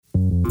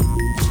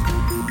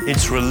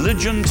It's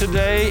religion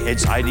today,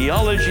 it's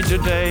ideology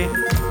today,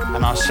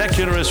 and our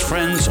secularist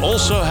friends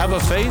also have a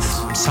faith.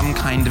 Some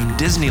kind of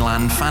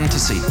Disneyland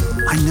fantasy.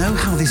 I know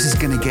how this is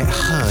going to get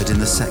heard in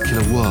the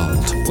secular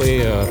world.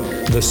 Where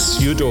the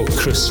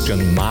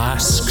pseudo-Christian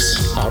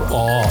masks are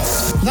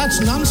off.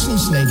 That's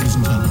nonsense, ladies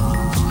and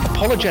gentlemen.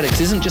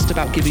 Apologetics isn't just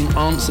about giving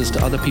answers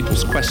to other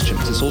people's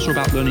questions. It's also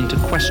about learning to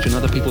question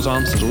other people's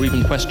answers, or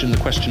even question the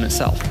question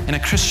itself. In a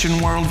Christian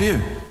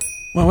worldview.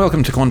 Well,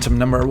 welcome to Quantum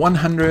number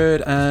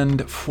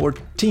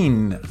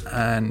 114.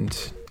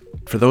 And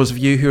for those of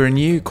you who are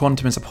new,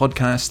 Quantum is a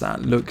podcast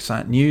that looks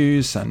at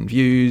news and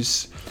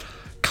views,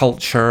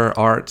 culture,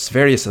 arts,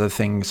 various other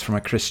things from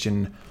a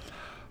Christian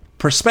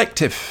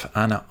perspective.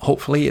 And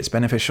hopefully it's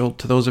beneficial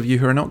to those of you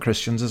who are not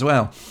Christians as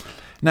well.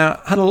 Now,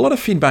 I had a lot of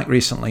feedback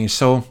recently,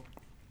 so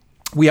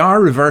we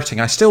are reverting.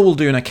 I still will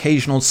do an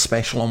occasional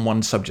special on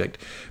one subject,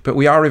 but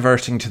we are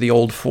reverting to the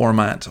old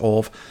format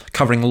of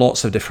covering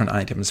lots of different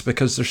items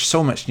because there's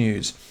so much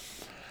news.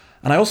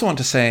 And I also want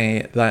to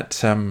say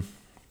that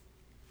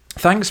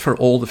thanks for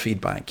all the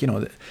feedback,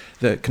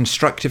 the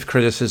constructive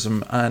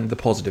criticism and the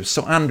positives.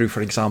 So Andrew,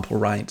 for example,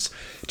 writes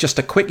just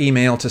a quick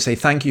email to say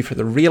thank you for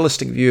the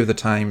realistic view of the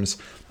times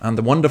and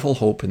the wonderful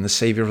hope in the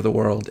Saviour of the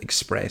world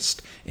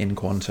expressed in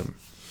Quantum.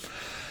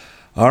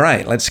 All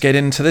right, let's get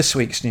into this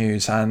week's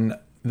news. And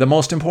the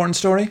most important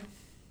story?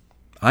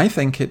 I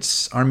think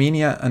it's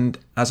Armenia and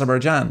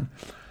Azerbaijan.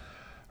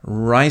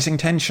 Rising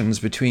tensions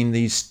between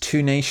these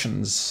two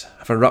nations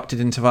have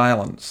erupted into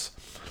violence.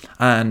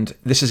 And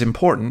this is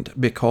important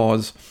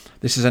because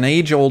this is an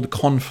age-old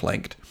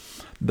conflict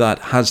that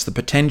has the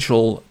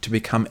potential to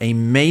become a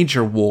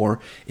major war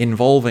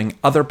involving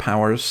other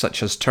powers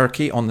such as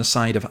Turkey on the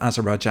side of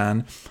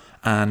Azerbaijan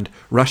and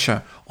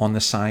Russia on the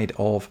side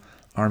of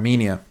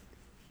Armenia.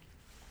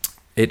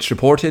 It's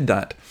reported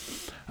that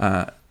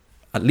at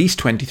least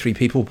 23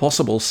 people,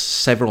 possible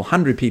several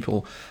hundred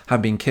people,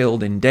 have been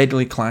killed in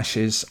deadly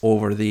clashes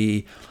over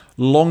the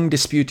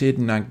long-disputed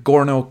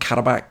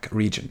Nagorno-Karabakh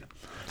region.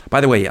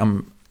 By the way,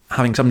 I'm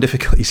having some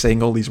difficulty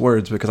saying all these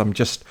words because I'm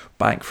just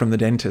back from the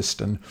dentist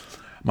and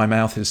my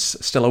mouth is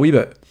still a wee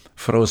bit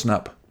frozen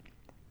up.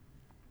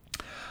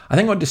 I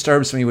think what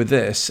disturbs me with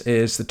this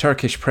is the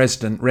Turkish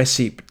President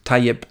Recep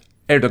Tayyip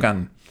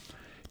Erdogan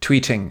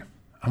tweeting.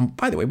 And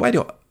by the way, why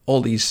do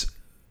all these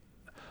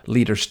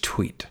leaders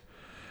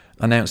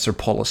announce their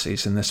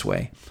policies in this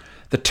way?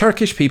 The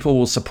Turkish people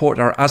will support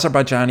our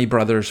Azerbaijani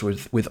brothers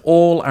with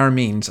all our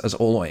means as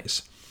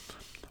always.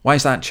 Why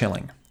is that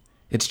chilling?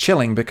 It's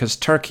chilling because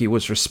Turkey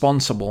was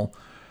responsible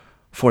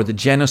for the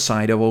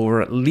genocide of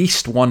over at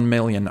least 1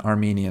 million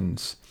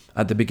Armenians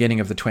at the beginning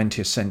of the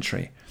 20th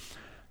century.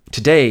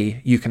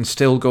 Today, you can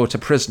still go to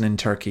prison in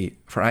Turkey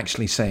for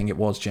actually saying it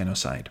was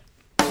genocide.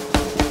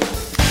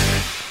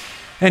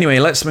 Anyway,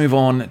 let's move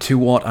on to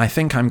what I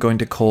think I'm going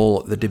to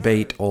call the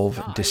debate of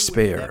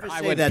despair.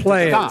 I would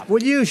play it.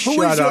 Will you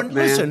shut up, man?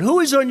 Listen, who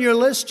is on your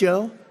list,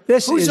 Joe?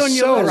 Who's on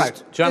your list?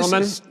 Right.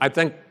 Gentlemen, I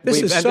think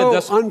this is so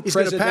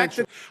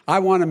unprecedented. I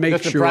want to make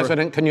Mr. sure. Mr.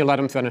 President, can you let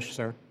him finish,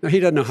 sir? No, he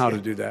doesn't know how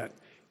to do that.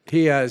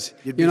 He has,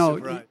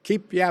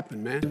 keep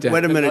yapping, man.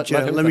 Wait a minute, Joe.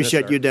 Let me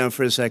shut you down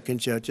for a second,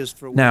 Joe. Just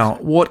for now,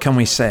 what can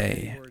we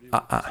say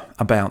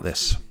about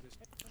this?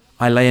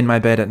 I lay in my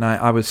bed at night.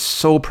 I was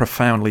so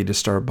profoundly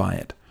disturbed by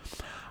it.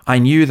 I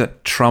knew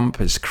that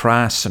Trump is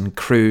crass and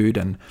crude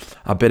and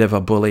a bit of a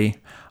bully.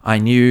 I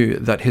knew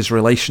that his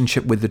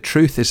relationship with the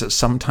truth is at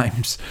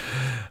sometimes,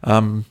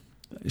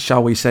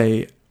 shall we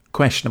say,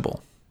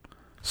 questionable.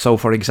 So,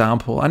 for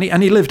example, and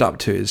he lived up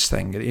to his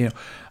thing.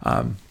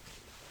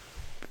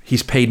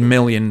 He's paid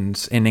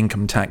millions in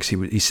income tax,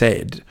 he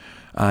said,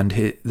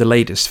 and the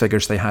latest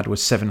figures they had was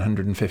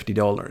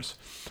 $750.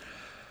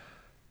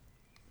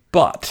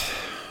 But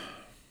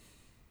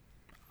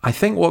I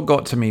think what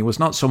got to me was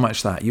not so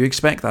much that. You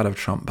expect that of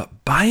Trump.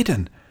 But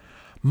Biden,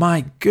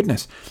 my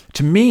goodness.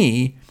 To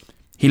me,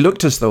 he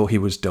looked as though he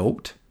was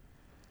doped.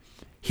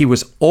 He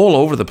was all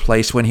over the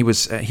place when he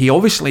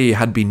obviously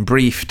had been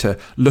briefed to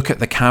look at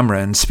the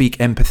camera and speak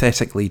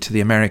empathetically to the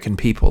American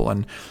people.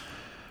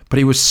 But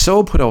he was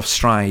so put off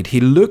stride.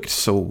 He looked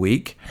so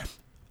weak.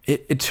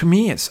 To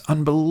me, it's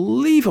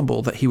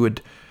unbelievable that he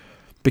would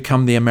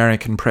become the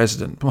American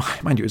president. Well,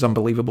 mind you, it was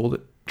unbelievable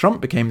that Trump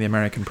became the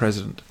American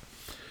president.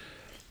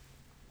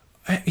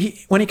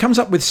 When he comes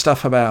up with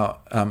stuff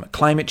about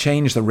climate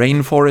change, the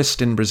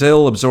rainforest in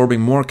Brazil absorbing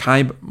more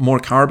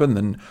carbon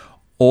than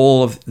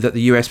all of that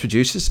the US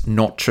produces,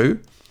 not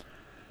true.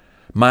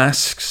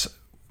 Masks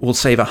will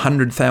save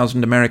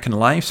 100,000 American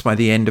lives by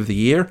the end of the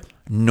year,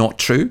 not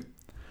true.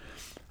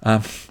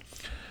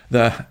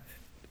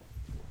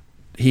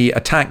 He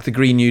attacked the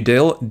Green New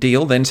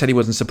Deal, then said he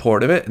wasn't in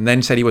support of it, and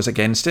then said he was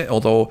against it,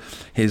 although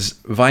his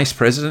vice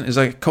president is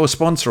a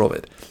co-sponsor of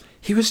it.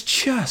 He was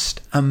just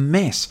a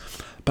mess.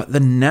 But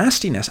the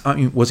nastiness, I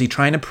mean, was he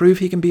trying to prove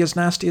he can be as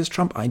nasty as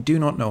Trump? I do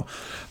not know.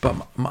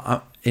 But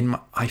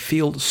I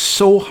feel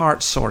so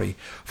heart sorry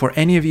for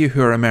any of you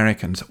who are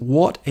Americans.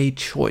 What a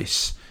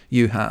choice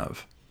you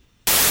have.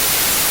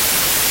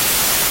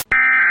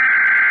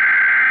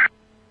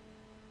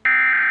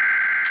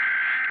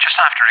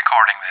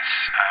 recording this,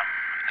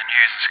 the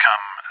news has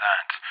come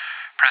that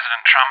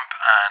President Trump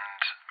and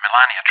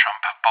Melania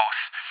Trump have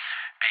both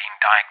been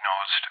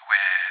diagnosed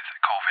with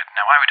COVID.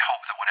 Now, I would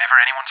hope that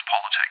whatever anyone's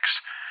politics,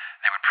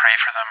 they would pray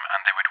for them and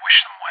they would wish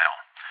them well.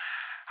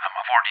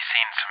 I've already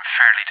seen some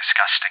fairly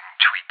disgusting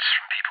tweets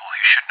from people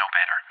who should know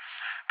better,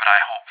 but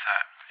I hope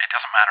that it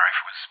doesn't matter if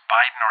it was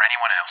Biden or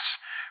anyone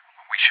else,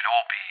 we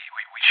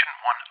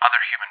shouldn't want other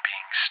human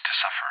beings to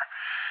suffer.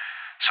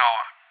 So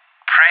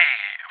pray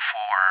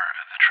for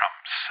the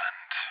Trumps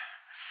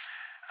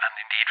and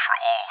indeed for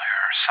all who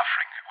are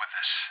suffering with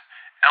this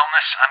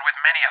illness and with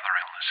many other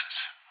illnesses.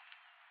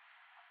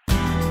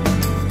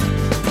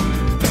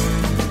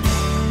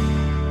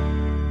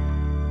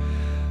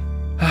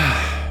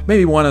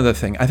 Maybe one other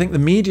thing. I think the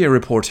media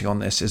reporting on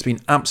this has been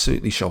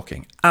absolutely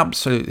shocking,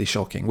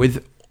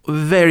 with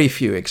very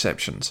few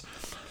exceptions,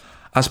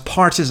 as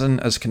partisan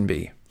as can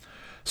be.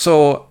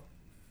 So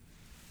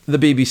the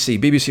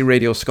BBC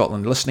Radio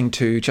Scotland, listening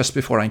to just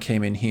before I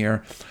came in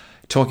here,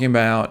 talking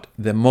about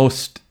the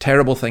most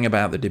terrible thing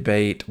about the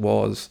debate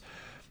was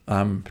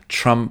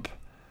Trump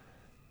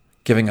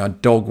giving a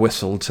dog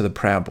whistle to the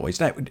Proud Boys.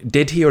 Now,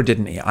 did he or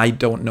didn't he? I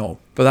don't know.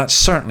 But that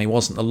certainly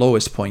wasn't the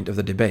lowest point of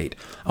the debate.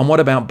 And what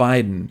about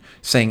Biden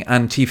saying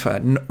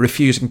Antifa,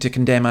 refusing to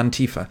condemn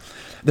Antifa?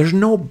 There's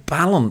no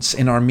balance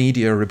in our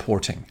media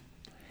reporting.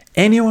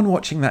 Anyone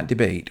watching that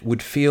debate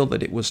would feel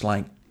that it was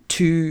like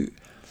two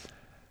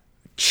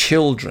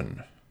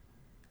children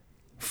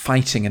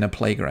fighting in a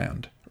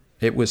playground.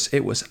 It was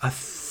a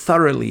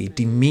thoroughly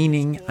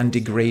demeaning and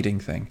degrading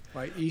thing.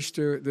 By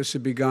Easter, this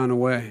would be gone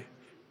away.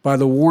 By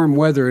the warm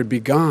weather, it'd be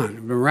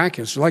gone.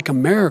 Miraculous, like a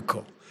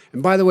miracle.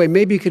 And by the way,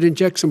 maybe you could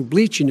inject some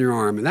bleach in your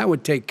arm, and that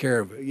would take care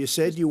of it. You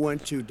said you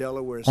went to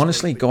Delaware.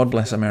 Honestly, God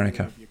bless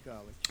America,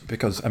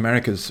 because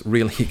America's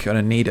really going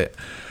to need it,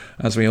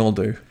 as we all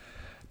do.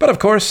 But of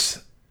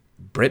course,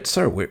 Brits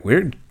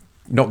we're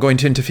not going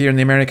to interfere in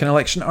the American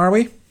election, are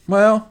we?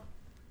 Well,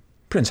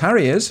 Prince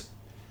Harry is.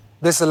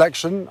 This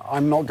election,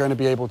 I'm not going to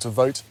be able to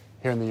vote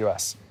here in the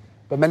US.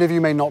 But many of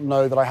you may not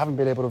know that I haven't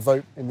been able to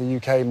vote in the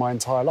UK my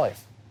entire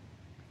life.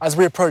 As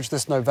we approach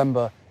this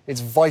November, it's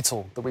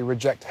vital that we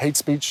reject hate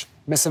speech,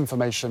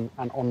 misinformation,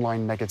 and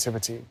online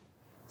negativity.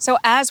 So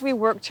as we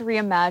work to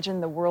reimagine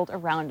the world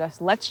around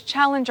us, let's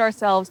challenge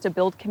ourselves to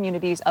build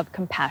communities of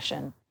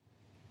compassion.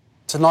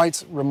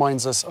 Tonight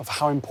reminds us of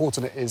how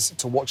important it is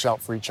to watch out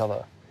for each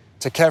other,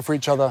 to care for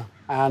each other,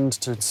 and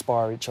to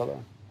inspire each other.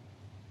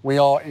 We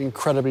are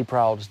incredibly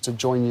proud to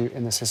join you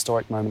in this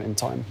historic moment in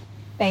time.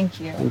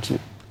 Thank you. Thank you.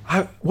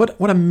 What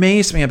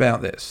amazed me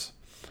about this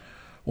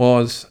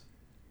was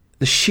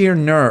the sheer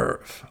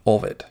nerve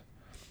of it.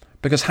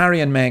 Because Harry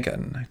and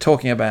Meghan,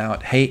 talking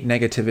about hate,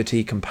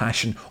 negativity,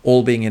 compassion,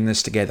 all being in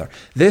this together.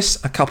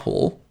 This, a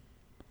couple,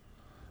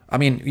 I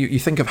mean, you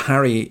think of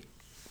Harry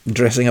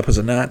dressing up as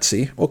a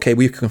Nazi. Okay,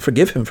 we can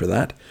forgive him for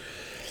that.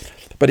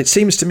 But it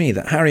seems to me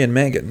that Harry and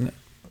Meghan,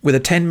 with a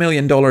 $10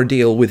 million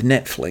deal with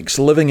Netflix,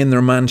 living in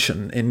their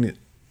mansion in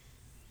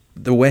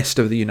the west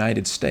of the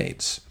United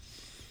States,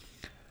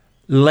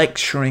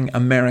 lecturing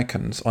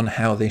Americans on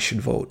how they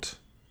should vote.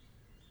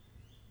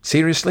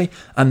 Seriously?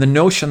 And the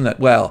notion that,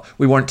 well,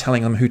 we weren't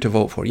telling them who to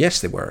vote for. Yes,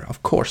 they were.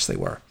 Of course they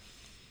were.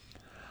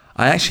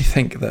 I actually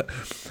think that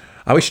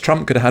I wish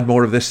Trump could have had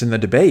more of this in the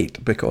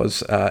debate,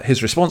 because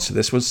his response to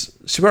this was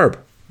superb.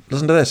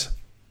 Listen to this.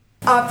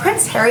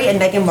 Prince Harry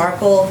and Meghan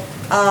Markle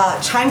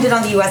chimed in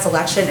on the U.S.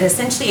 election and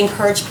essentially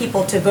encouraged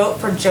people to vote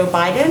for Joe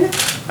Biden.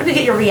 I want to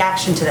get your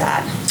reaction to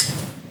that.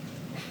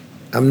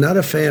 I'm not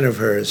a fan of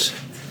hers.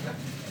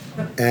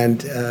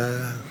 And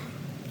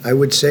I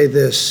would say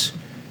this,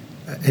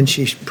 and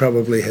she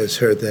probably has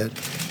heard that,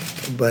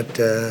 but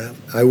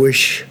I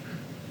wish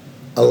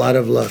a lot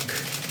of luck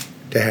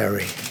to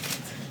Harry,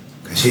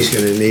 because he's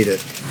going to need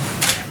it.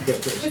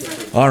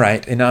 All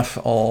right, enough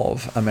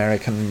of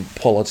American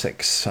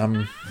politics.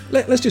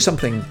 Let's do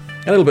something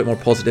a little bit more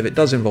positive. It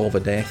does involve a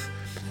death.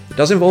 It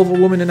does involve a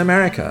woman in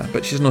America,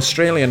 but she's an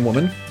Australian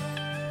woman,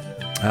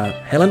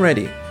 Helen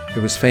Reddy,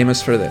 who was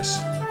famous for this.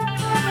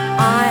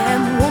 I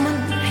am woman,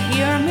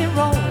 hear me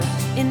roar,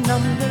 in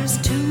numbers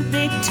too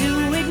big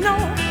to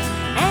ignore,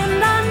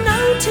 and I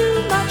know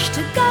too much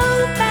to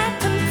go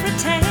back and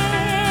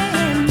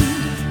pretend,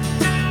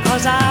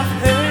 'cause I've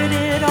heard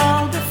it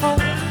all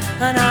before,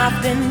 and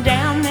I've been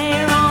down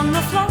there on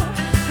the floor.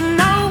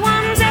 No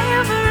one's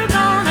ever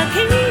gonna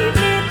keep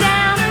me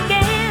down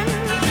again.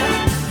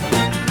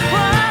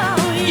 Well,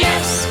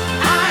 yes,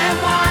 I am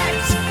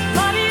wise,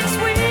 but it's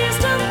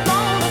wisdom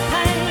for the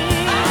pain.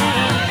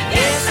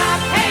 Yes, I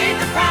paid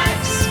the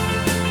price,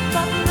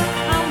 but look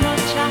how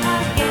much I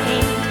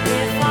gained.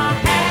 If I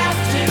have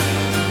to,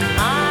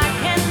 I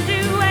can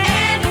do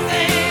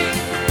anything.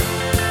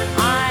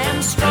 I am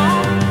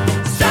strong,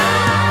 I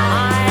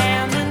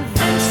am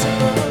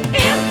invincible,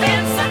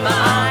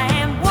 I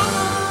am woman.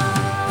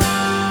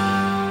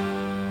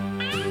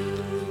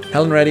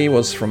 Helen Reddy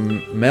was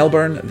from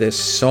Melbourne. This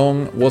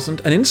song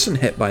wasn't an instant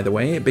hit, by the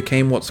way. It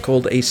became what's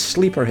called a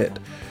sleeper hit,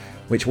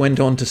 which went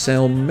on to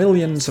sell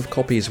millions of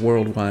copies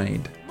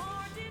worldwide.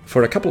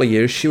 For a couple of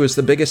years, she was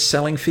the biggest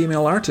selling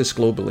female artist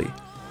globally.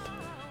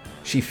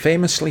 She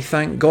famously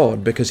thanked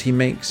God because he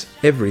makes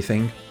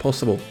everything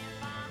possible.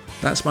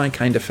 That's my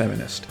kind of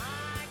feminist.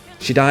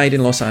 She died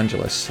in Los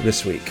Angeles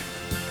this week.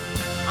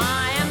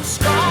 I am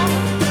strong.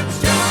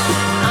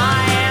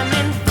 I am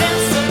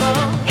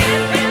invincible.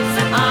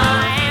 I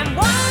am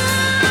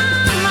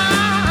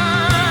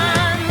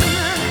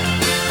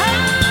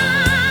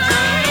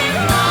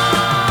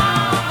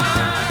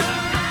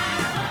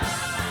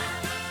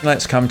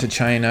Let's come to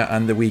China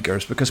and the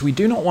Uyghurs, because we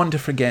do not want to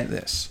forget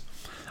this.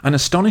 An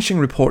astonishing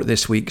report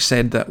this week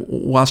said that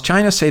whilst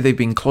China say they've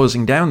been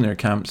closing down their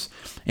camps,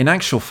 in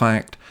actual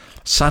fact,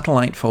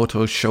 satellite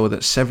photos show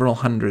that several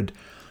hundred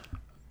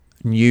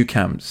new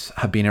camps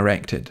have been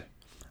erected,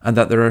 and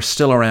that there are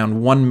still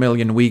around 1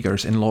 million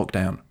Uyghurs in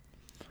lockdown.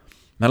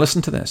 Now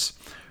listen to this.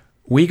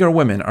 Uyghur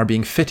women are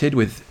being fitted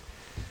with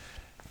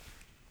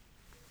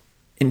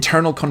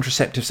internal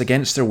contraceptives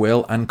against their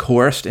will and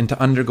coerced into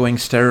undergoing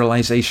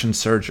sterilization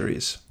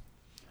surgeries.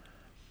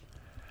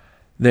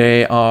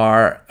 They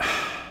are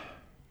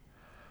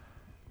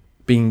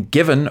being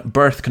given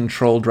birth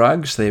control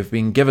drugs. They've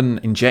been given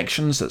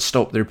injections that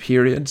stop their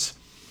periods.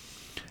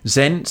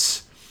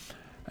 Zentz,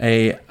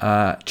 a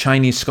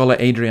Chinese scholar,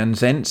 Adrian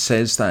Zentz,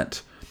 says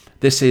that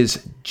this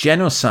is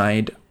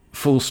genocide,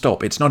 full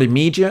stop. It's not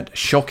immediate,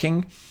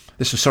 shocking.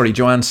 This was,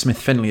 Joanne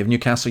Smith-Finlay of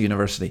Newcastle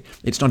University.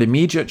 It's not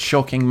immediate,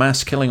 shocking,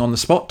 mass killing on the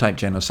spot type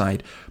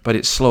genocide, but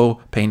it's slow,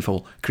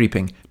 painful,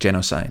 creeping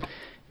genocide.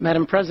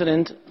 Madam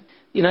President,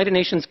 the United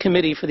Nations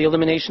Committee for the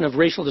Elimination of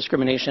Racial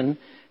Discrimination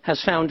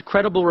has found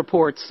credible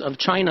reports of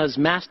China's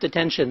mass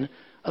detention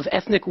of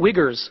ethnic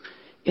Uyghurs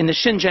in the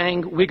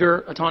Xinjiang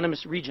Uyghur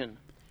Autonomous Region.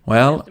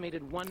 Well,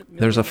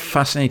 there's a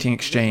fascinating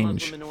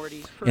exchange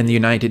in the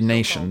United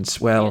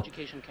Nations, where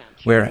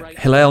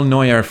Hillel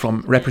Neuer,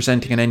 from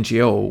representing an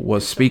NGO,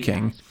 was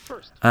speaking,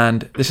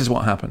 and this is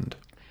what happened.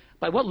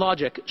 By what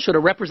logic should a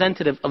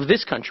representative of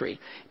this country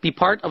be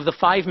part of the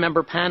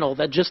 5-member panel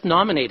that just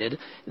nominated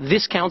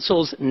this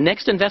council's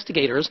next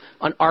investigators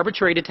on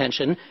arbitrary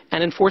detention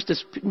and enforced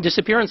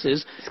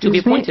disappearances to be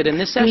appointed in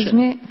this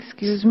session?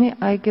 Excuse me,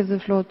 I give the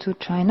floor to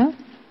China.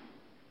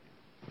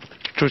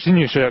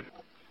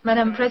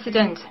 Madam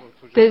President,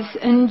 this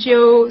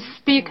NGO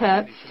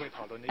speaker,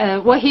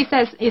 what he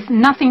says is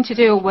nothing to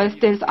do with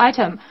this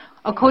item.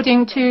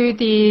 According to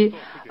the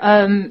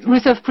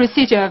rules of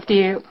procedure of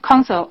the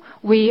Council,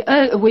 we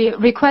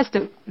request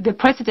the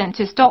President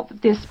to stop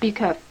this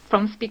speaker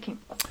from speaking.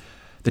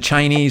 The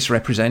Chinese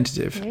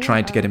representative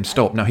tried to get him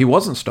stopped. Now, he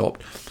wasn't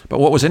stopped, but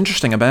what was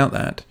interesting about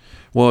that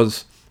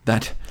was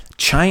that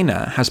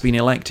China has been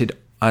elected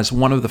as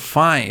one of the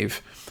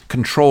 5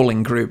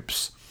 controlling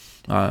groups,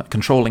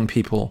 controlling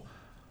people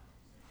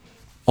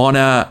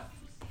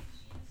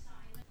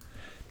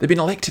they've been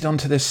elected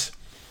onto this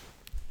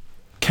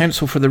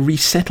council for the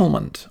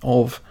resettlement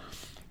of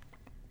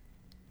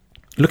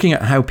looking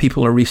at how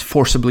people are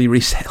forcibly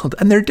resettled,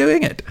 and they're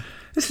doing it.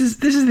 This is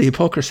the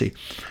hypocrisy.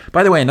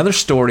 By the way, another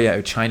story out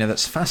of China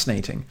that's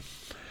fascinating.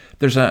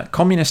 There's a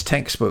communist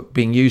textbook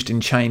being used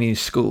in Chinese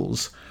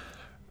schools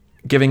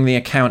giving the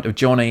account of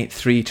John 8,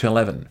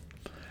 3-11.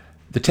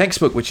 The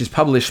textbook, which is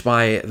published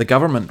by the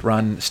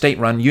government-run,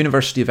 state-run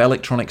University of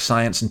Electronic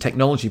Science and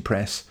Technology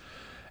Press,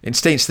 it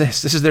states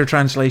this. This is their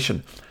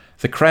translation.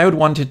 The crowd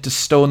wanted to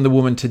stone the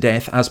woman to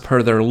death as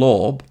per their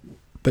law,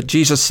 but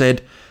Jesus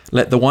said,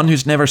 "Let the one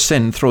who's never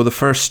sinned throw the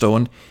first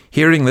stone."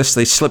 Hearing this,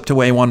 they slipped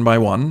away one by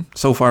one.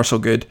 So far, so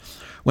good.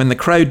 When the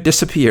crowd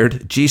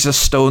disappeared, Jesus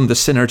stoned the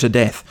sinner to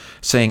death,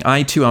 saying,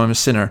 "I too am a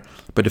sinner,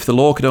 but if the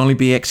law could only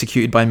be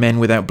executed by men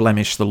without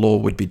blemish, the law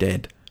would be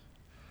dead."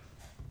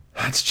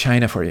 That's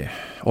China for you.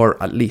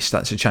 Or at least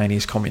that's the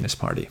Chinese Communist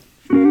Party.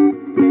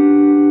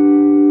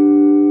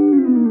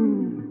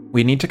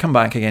 We need to come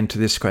back again to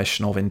this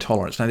question of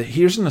intolerance. Now,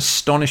 here's an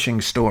astonishing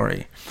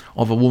story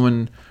of a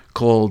woman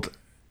called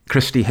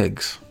Christy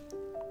Higgs.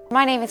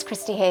 My name is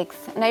Christy Higgs,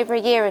 and over a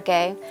year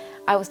ago,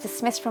 I was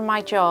dismissed from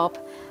my job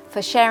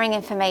for sharing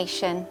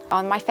information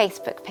on my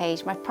Facebook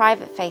page, my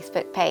private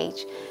Facebook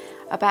page,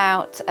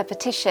 about a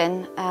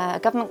petition, a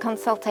government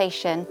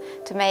consultation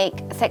to make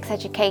sex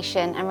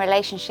education and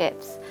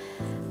relationships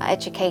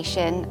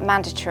education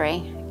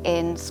mandatory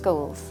in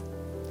schools.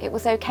 It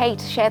was okay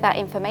to share that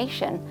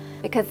information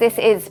because this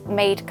is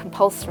made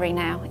compulsory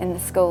now in the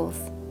schools.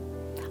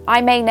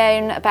 I may have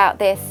known about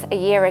this a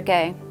year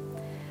ago,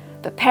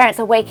 but parents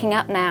are waking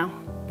up now.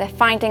 They're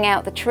finding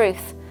out the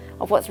truth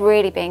of what's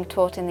really being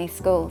taught in these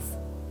schools.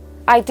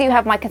 I do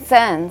have my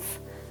concerns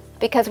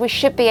because we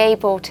should be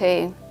able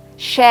to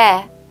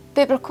share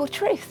biblical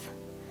truth,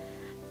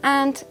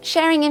 and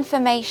sharing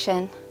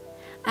information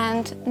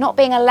and not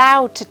being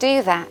allowed to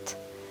do that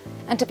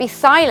and to be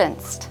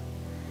silenced,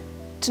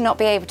 to not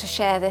be able to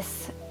share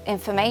this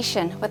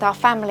information with our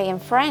family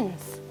and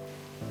friends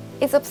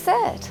is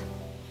absurd.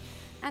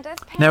 And as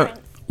parents, now,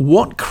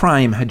 what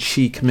crime had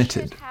she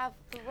committed?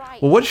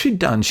 Well, what she'd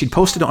done, she'd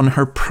posted on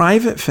her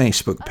private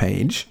Facebook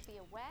page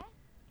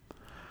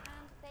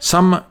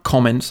some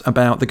comments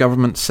about the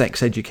government's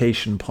sex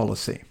education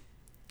policy.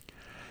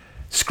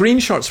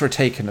 Screenshots were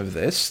taken of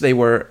this. They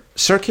were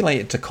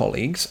circulated to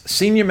colleagues,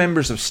 senior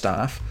members of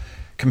staff,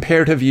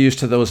 compared her views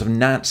to those of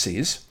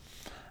Nazis,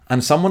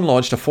 and someone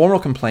lodged a formal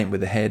complaint with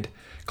the head,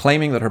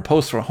 claiming that her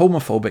posts were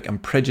homophobic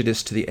and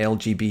prejudiced to the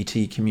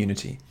LGBT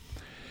community.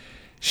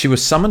 She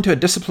was summoned to a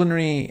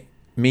disciplinary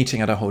meeting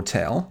at a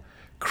hotel,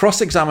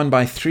 cross-examined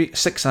by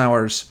 6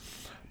 hours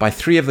by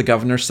 3 of the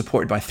governors,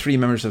 supported by 3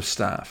 members of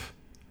staff.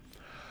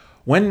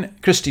 When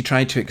Christie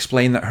tried to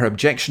explain that her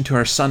objection to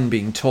her son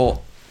being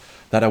taught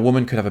that a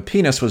woman could have a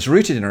penis was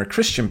rooted in her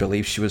Christian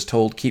beliefs, she was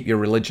told, keep your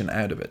religion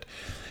out of it.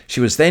 She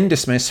was then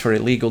dismissed for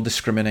illegal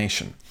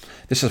discrimination.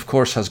 This, of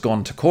course, has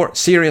gone to court.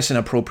 Serious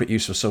inappropriate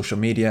use of social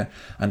media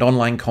and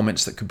online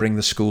comments that could bring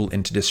the school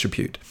into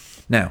disrepute.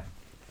 Now,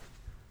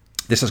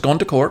 this has gone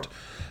to court.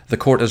 The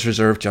court has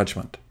reserved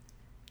judgment.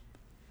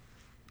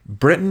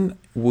 Britain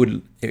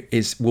will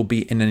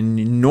be in an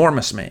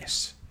enormous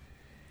mess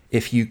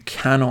if you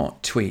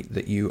cannot tweet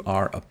that you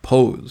are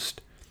opposed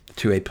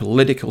to a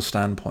political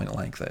standpoint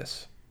like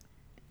this.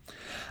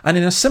 And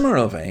in a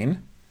similar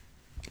vein,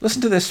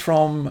 listen to this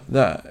from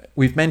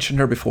we've mentioned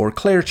her before,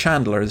 Claire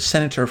Chandler, the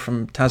senator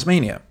from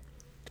Tasmania.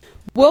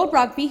 World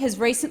Rugby has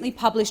recently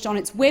published on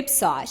its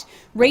website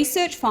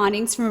research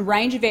findings from a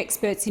range of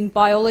experts in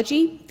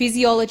biology,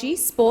 physiology,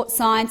 sports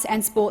science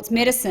and sports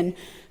medicine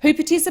who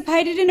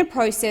participated in a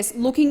process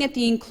looking at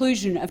the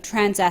inclusion of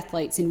trans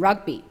athletes in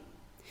rugby.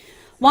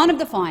 One of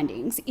the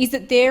findings is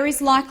that there is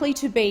likely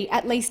to be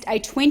at least a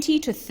 20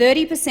 to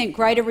 30%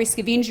 greater risk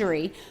of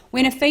injury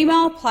when a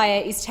female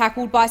player is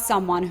tackled by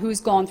someone who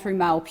has gone through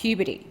male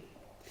puberty.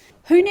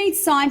 Who needs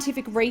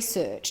scientific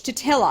research to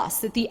tell us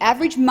that the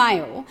average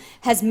male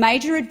has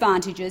major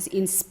advantages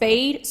in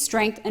speed,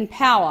 strength and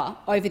power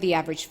over the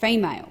average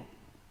female?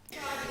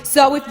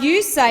 So if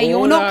you say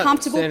you're not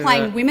comfortable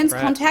playing women's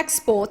contact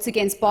sports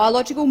against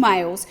biological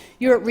males,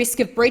 you're at risk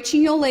of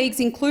breaching your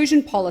league's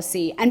inclusion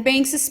policy and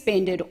being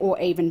suspended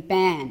or even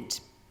banned.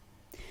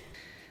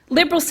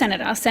 Liberal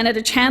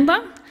Senator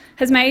Chandler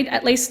has made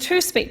at least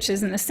 2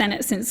 speeches in the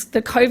Senate since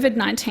the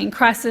COVID-19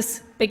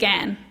 crisis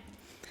began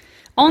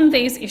on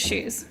these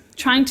issues,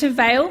 trying to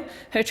veil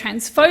her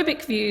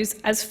transphobic views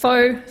as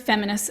faux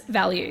feminist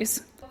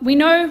values. We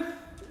know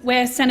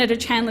where Senator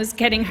Chandler's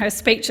getting her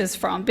speeches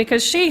from,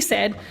 because she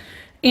said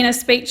in a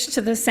speech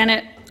to the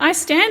Senate, "I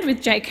stand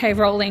with J.K.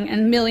 Rowling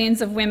and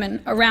millions of women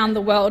around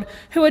the world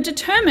who are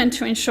determined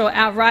to ensure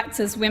our rights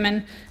as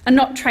women are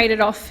not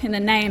traded off in the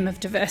name of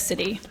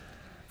diversity."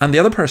 And the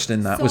other person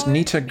in that was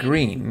Nita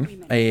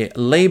Green, a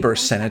Labour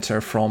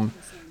senator from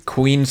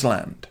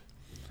Queensland.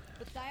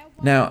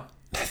 Now,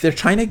 they're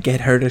trying to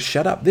get her to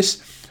shut up.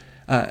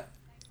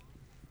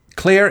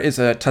 Claire is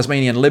a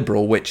Tasmanian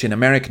Liberal, which in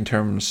American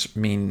terms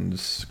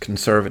means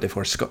conservative,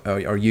 or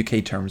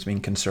UK terms mean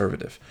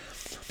conservative.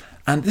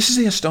 And this is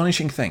the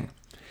astonishing thing.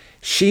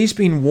 She's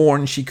been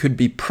warned she could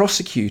be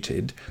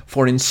prosecuted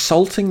for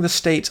insulting the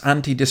state's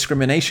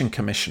anti-discrimination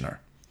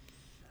commissioner.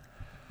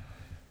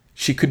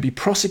 She could be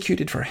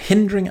prosecuted for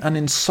hindering and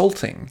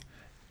insulting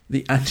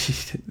the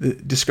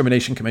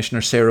anti-discrimination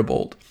commissioner, Sarah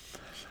Bold.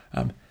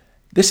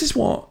 This is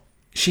what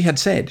she had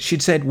said.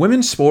 She'd said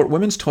women's sport,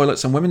 women's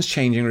toilets and women's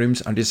changing rooms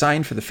are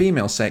designed for the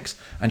female sex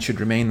and should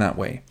remain that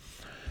way.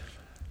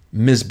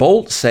 Ms.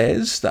 Bolt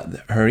says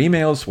that her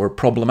emails were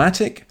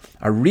problematic.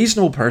 A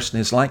reasonable person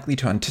is likely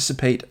to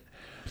anticipate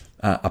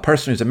a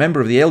person who's a member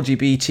of the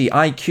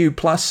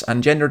LGBTIQ+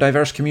 and gender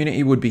diverse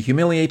community would be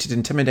humiliated,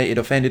 intimidated,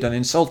 offended and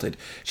insulted,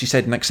 she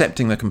said in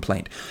accepting the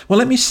complaint. Well,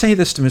 let me say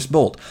this to Ms.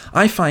 Bolt.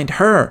 I find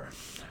her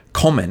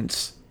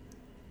comments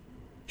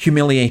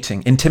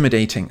humiliating,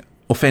 intimidating,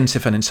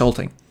 offensive and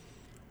insulting.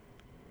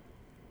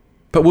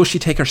 But will she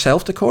take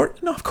herself to court?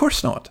 No, of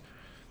course not.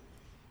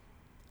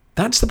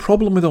 That's the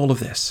problem with all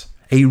of this.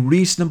 A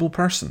reasonable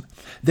person.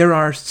 There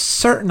are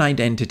certain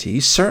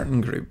identities,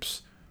 certain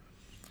groups,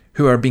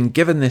 who are being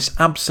given this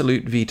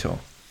absolute veto.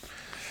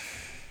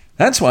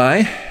 That's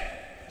why,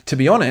 to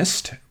be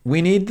honest,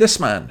 we need this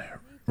man.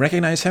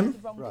 Recognise him?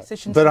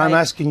 But I'm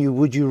asking you,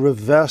 would you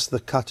reverse the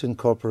cut in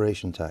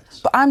corporation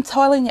tax? But I'm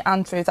telling you,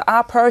 Andrew, that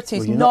our priority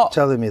is you're not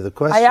telling me the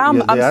question. I am.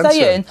 The I'm answer.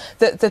 saying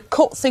that the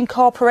cuts in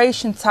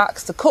corporation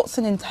tax, the cuts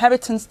in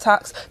inheritance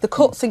tax, the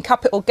cuts in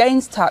capital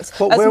gains tax.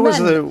 But what's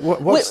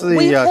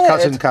the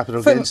cut in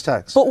capital gains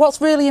tax? But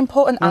what's really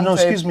important, Andrew... No,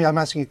 excuse me, I'm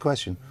asking you a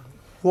question.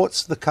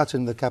 What's the cut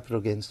in the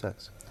capital gains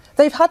tax?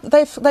 They've cut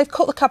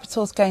the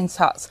capital gains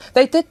tax.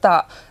 They did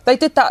that. They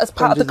did that as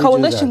part of the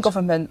coalition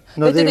government.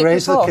 No, they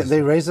raised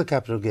the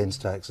capital gains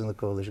tax in the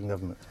coalition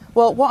government.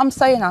 Well, what I'm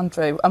saying,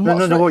 Andrew, and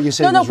what you're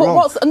saying is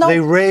wrong. They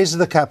raised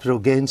the capital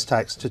gains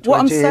tax to 28%. What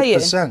I'm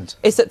saying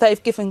is that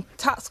they've given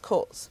tax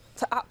cuts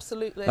to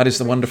absolutely. That is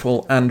the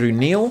wonderful Andrew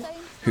Neil,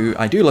 who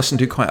I do listen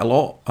to quite a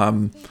lot.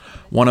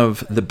 One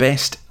of the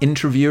best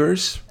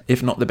interviewers,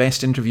 if not the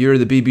best interviewer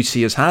the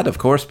BBC has had, of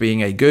course,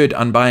 being a good,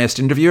 unbiased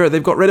interviewer.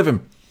 They've got rid of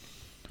him.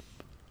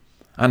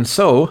 And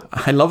so,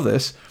 I love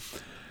this,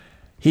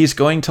 he's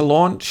going to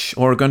launch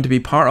or going to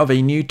be part of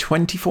a new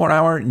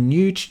 24-hour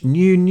new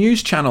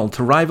news channel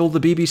to rival the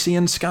BBC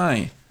and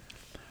Sky.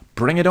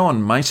 Bring it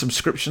on, my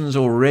subscription's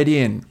already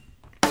in.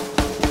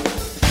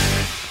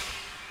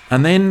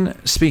 And then,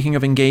 speaking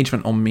of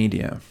engagement on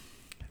media,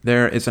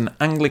 there is an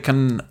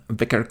Anglican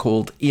vicar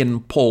called Ian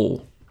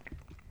Paul,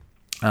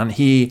 and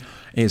he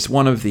is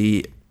one of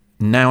the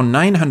now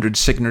 900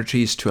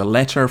 signatories to a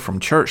letter from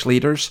church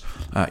leaders,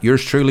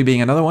 yours truly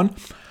being another one,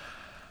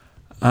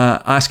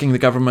 asking the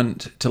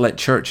government to let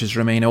churches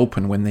remain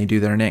open when they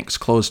do their next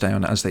close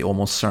down, as they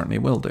almost certainly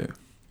will do.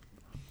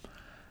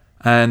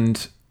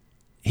 And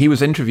he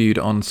was interviewed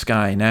on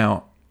Sky.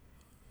 Now,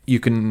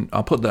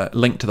 I'll put the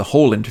link to the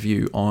whole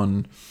interview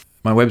on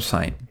my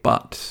website,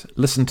 but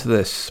listen to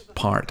this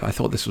part. I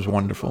thought this was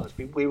wonderful.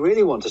 We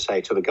really want to say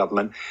to the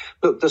government,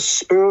 look, the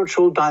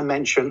spiritual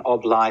dimension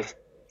of life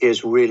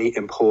is really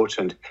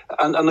important.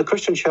 And the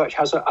Christian church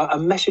has a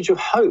message of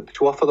hope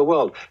to offer the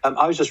world.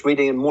 I was just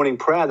reading in morning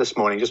prayer this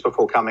morning, just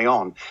before coming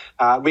on,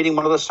 reading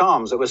one of the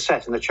Psalms that was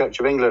set in the Church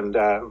of England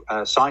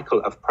cycle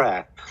of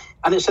prayer.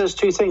 And it says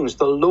two things.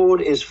 The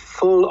Lord is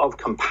full of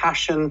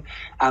compassion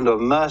and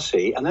of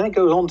mercy. And then it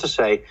goes on to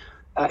say,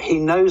 he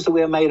knows that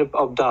we are made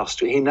of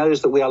dust. He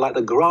knows that we are like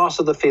the grass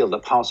of the field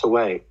that pass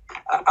away.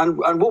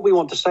 And what we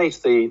want to say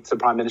to the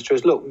Prime Minister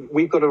is, look,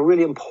 we've got a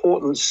really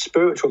important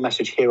spiritual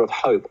message here of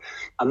hope.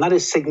 And that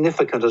is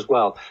significant as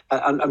well.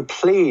 And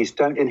please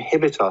don't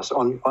inhibit us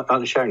on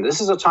sharing.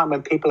 This is a time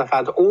when people have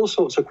had all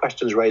sorts of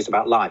questions raised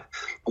about life.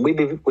 And we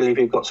believe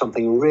we've got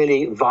something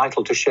really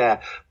vital to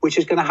share, which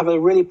is going to have a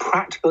really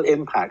practical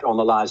impact on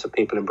the lives of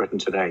people in Britain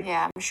today.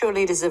 Yeah, I'm sure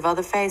leaders of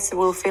other faiths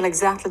will feel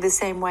exactly the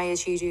same way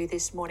as you do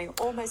this morning.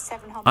 Almost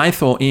 700. I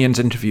thought Ian's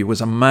interview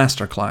was a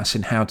masterclass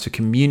in how to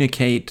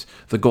communicate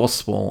the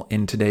gospel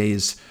in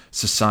today's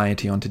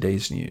society, on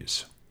today's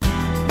news.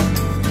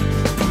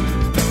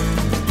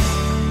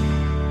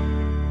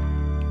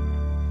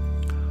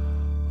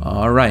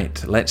 All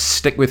right, let's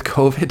stick with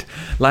COVID.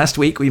 Last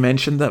week we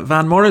mentioned that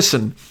Van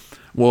Morrison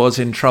was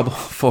in trouble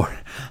for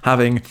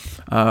having,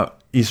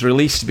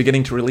 he's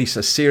beginning to release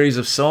a series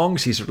of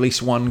songs. He's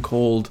released one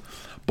called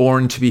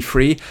Born to be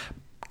Free,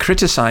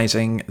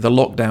 criticising the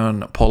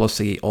lockdown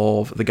policy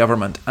of the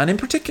government, and in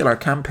particular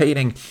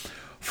campaigning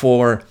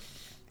for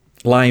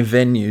live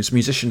venues,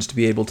 musicians to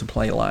be able to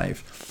play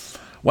live.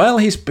 Well,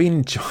 he's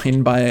been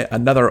joined by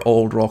another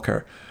old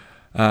rocker.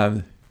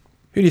 Who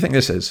do you think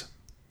this is?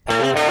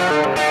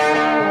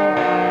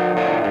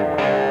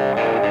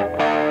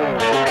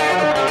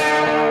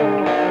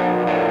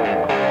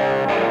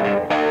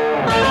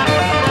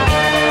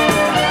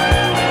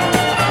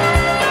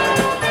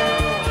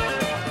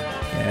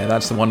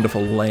 That's the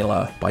wonderful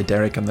Layla by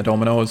Derek and the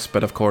Dominoes,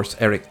 but of course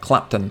Eric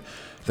Clapton,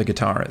 the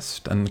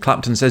guitarist. And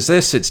Clapton says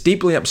this: "It's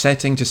deeply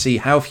upsetting to see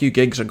how few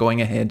gigs are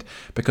going ahead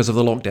because of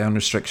the lockdown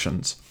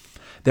restrictions.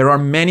 There are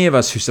many of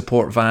us who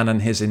support Van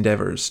and his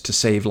endeavours to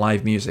save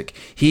live music.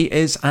 He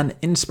is an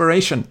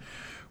inspiration.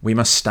 We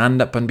must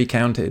stand up and be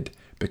counted,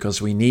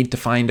 because we need to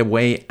find a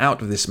way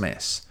out of this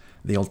mess.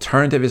 The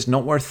alternative is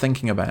not worth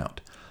thinking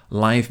about.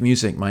 Live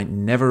music might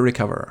never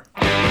recover."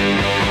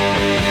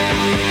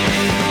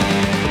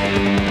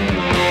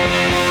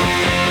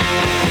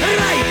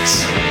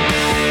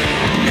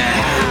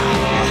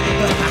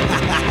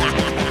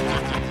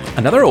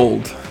 Another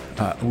old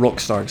rock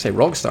star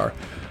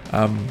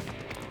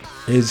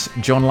is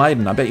John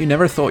Lydon. I bet you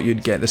never thought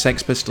you'd get the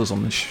Sex Pistols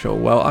on the show.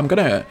 Well, I'm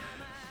going to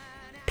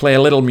play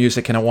a little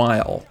music in a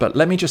while, but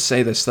let me just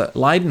say this, that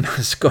Lydon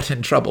has got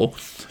in trouble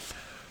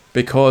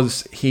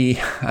because he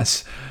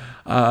has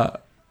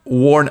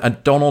worn a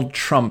Donald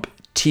Trump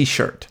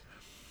t-shirt.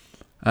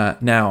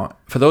 Now,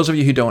 for those of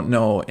you who don't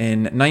know,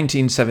 in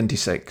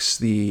 1976,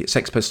 the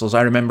Sex Pistols,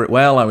 I remember it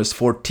well, I was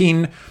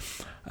 14,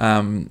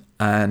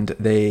 and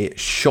they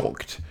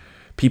shocked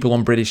people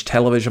on British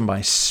television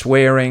by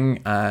swearing,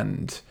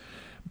 and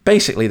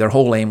basically their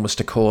whole aim was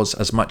to cause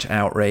as much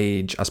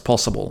outrage as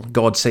possible.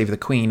 God save the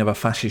Queen of a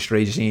fascist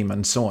regime,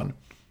 and so on.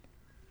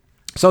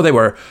 So they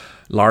were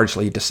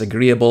largely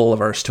disagreeable,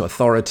 averse to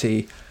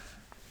authority,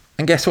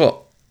 and guess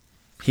what?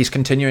 He's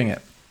continuing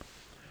it.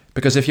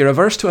 Because if you're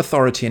averse to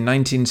authority in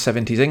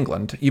 1970s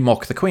England, you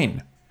mock the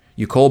Queen.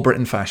 You call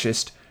Britain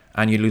fascist,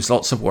 and you lose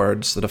lots of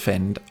words that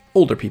offend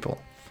older people.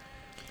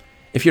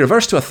 If you're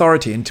averse to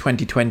authority in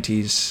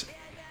 2020's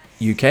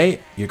UK,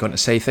 you're going to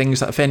say things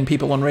that offend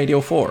people on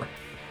Radio 4.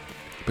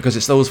 Because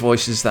it's those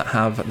voices that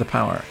have the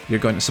power. You're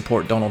going to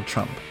support Donald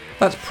Trump.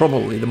 That's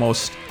probably the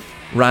most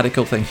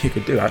radical thing you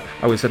could do. I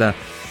was at a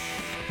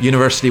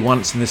university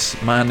once, and this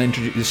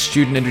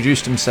student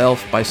introduced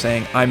himself by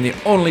saying, "I'm the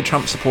only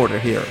Trump supporter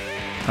here."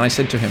 And I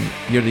said to him,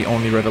 "You're the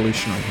only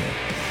revolutionary here."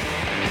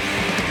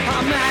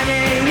 How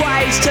many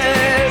ways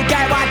to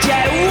get what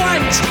you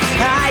want?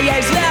 I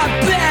use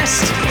the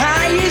best,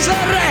 I use the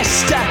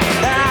rest,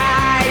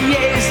 I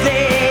use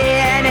the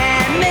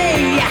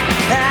enemy,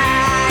 I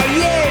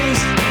use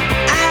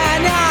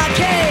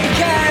anarchy,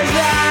 'cause I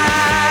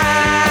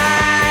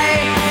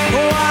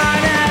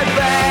wanna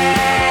be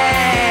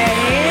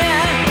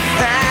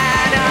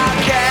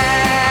anarchy.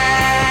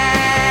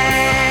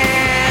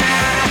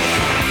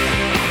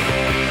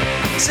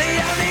 It's the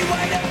only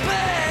way to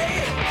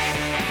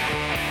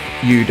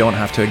be. You don't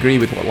have to agree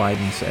with what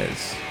Lydon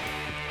says.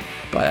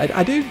 But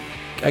I do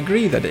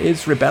agree that it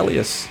is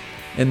rebellious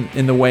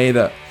in the way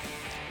that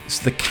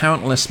the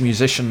countless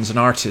musicians and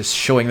artists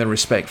showing their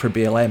respect for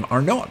BLM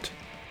are not.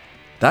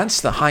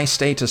 That's the high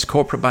status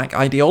corporate back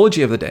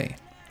ideology of the day.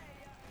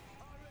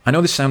 I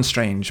know this sounds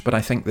strange, but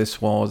I think this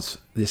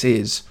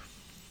is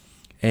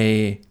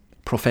a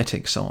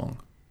prophetic song.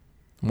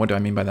 What do I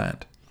mean by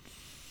that?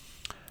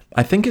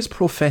 I think it's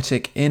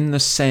prophetic in the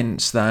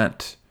sense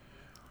that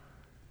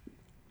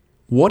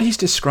what he's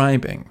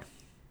describing,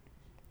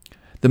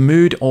 the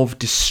mood of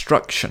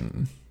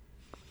destruction,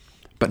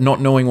 but not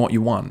knowing what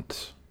you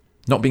want,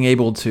 not being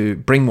able to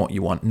bring what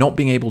you want, not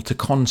being able to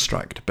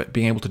construct, but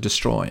being able to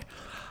destroy.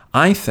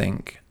 I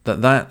think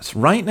that that's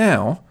right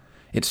now,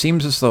 it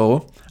seems as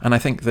though, and I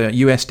think the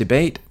US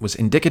debate was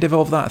indicative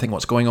of that. I think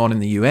what's going on in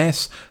the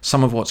US,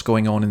 some of what's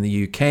going on in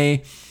the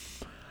UK,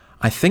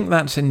 I think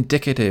that's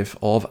indicative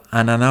of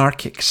an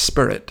anarchic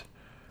spirit,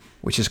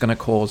 which is going to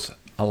cause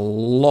a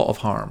lot of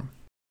harm.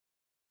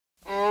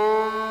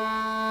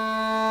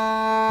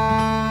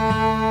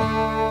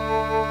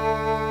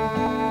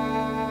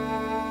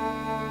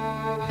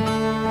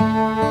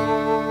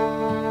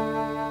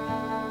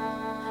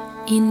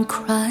 In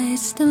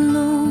Christ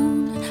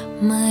alone,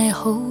 my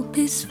hope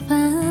is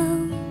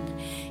found.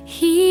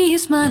 He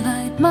is my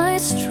light, my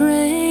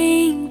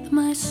strength,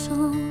 my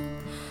song.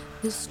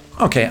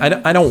 Okay,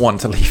 I don't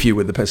want to leave you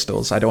with the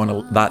Pistols. I don't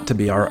want that to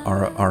be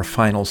our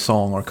final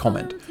song or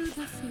comment.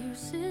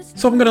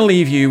 So I'm going to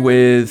leave you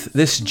with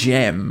this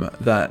gem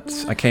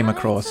that I came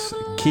across.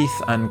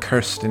 Keith and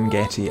Kirsten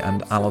Getty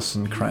and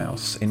Alison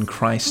Krauss, In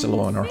Christ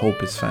Alone Our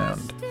Hope is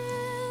Found.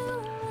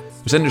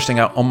 It was interesting,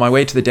 on my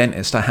way to the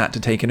dentist I had to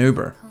take an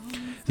Uber.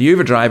 The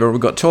Uber driver we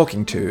got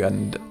talking to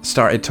and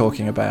started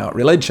talking about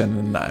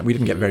religion, and we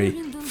didn't get very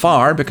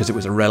far because it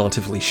was a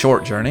relatively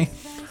short journey.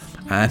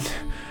 And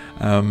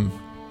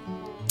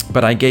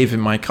but I gave him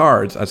my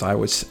card as I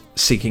was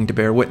seeking to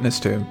bear witness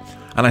to him.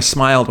 And I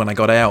smiled when I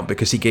got out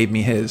because he gave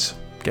me his.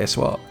 Guess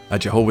what? A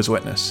Jehovah's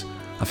Witness.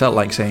 I felt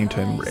like saying to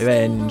him,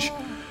 revenge.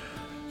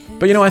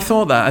 But I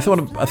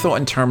thought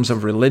in terms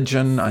of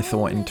religion, I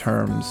thought in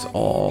terms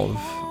of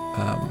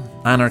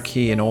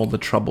anarchy and all the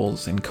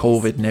troubles in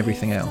COVID and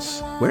everything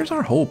else. Where's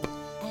our hope?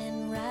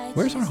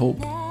 Where's our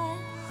hope?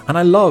 And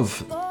I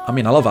love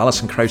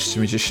Alison Krauss as a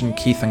musician,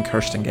 Keith and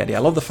Kirsten Getty. I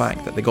love the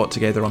fact that they got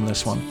together on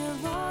this one.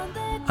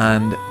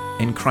 And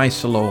in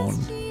Christ alone,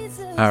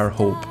 our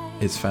hope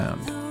is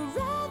found.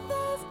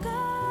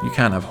 You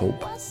can't have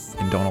hope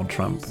in Donald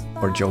Trump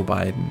or Joe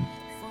Biden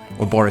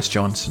or Boris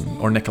Johnson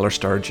or Nicola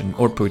Sturgeon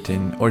or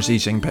Putin or Xi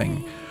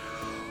Jinping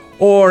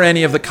or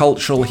any of the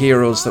cultural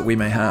heroes that we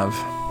may have.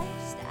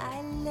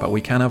 But we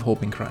can have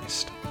hope in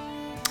Christ.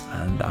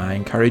 And I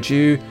encourage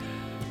you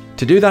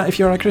to do that if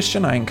you're a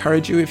Christian. I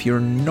encourage you, if you're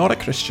not a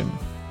Christian,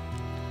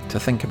 to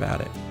think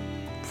about it.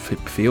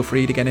 Feel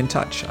free to get in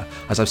touch.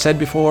 As I've said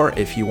before,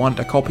 if you want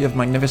a copy of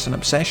Magnificent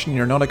Obsession,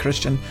 you're not a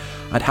Christian,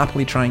 I'd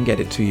happily try and get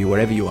it to you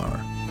wherever you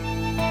are.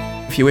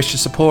 If you wish to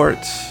support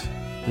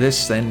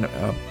this, then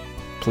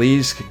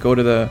please go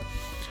to the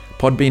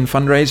Podbean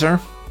fundraiser,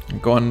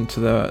 go on to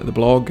the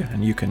blog,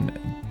 and you can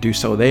do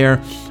so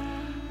there.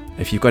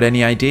 If you've got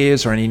any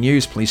ideas or any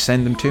news, please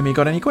send them to me.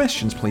 Got any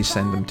questions, please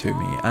send them to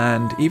me.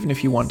 And even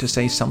if you want to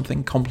say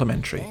something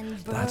complimentary,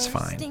 that's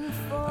fine.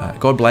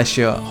 God bless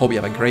you. Hope you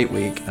have a great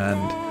week. And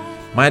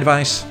my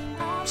advice,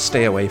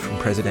 stay away from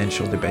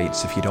presidential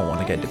debates if you don't want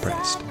to get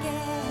depressed.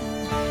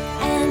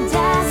 And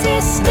as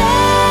he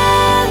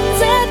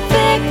stands at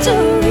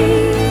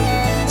victory,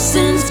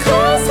 since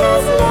Christ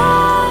has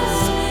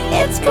lost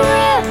its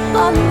grip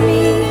on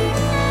me,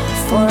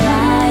 for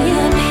I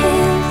am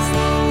his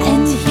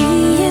and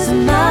he is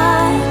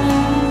mine,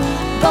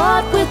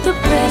 bought with the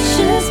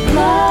precious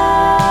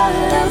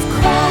blood of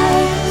Christ.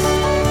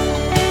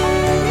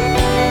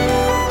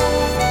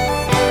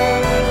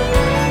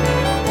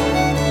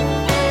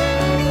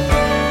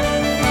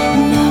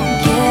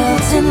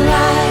 In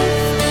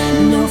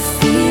life, no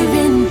fear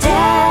in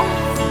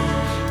death.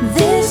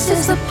 This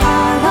is the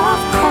power of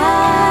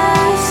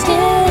Christ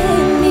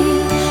in me.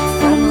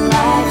 From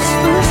life's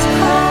first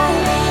cry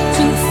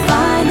to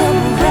final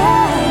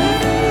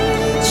breath,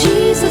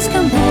 Jesus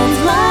commands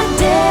my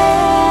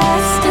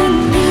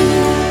destiny.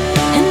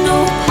 And no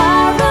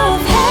power of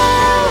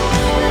hell,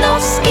 no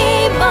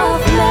scheme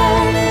of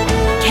man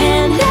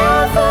can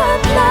ever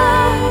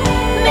pluck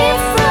me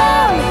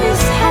from his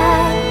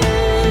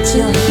hand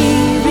till he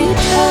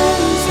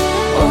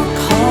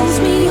calls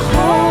me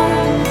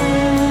home.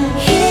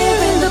 Here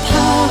in the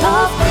power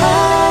of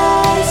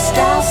Christ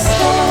I'll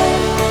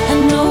stand,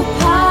 and no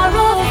power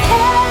of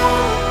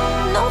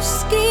hell, no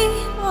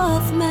scheme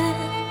of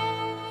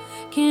man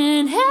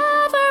can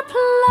ever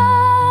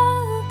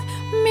pluck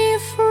me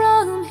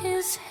from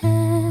his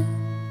hand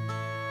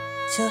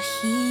till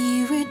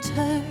he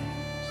returns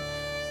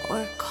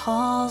or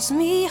calls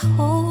me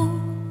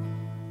home.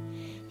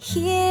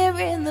 Here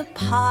in the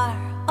power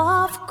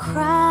of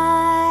Christ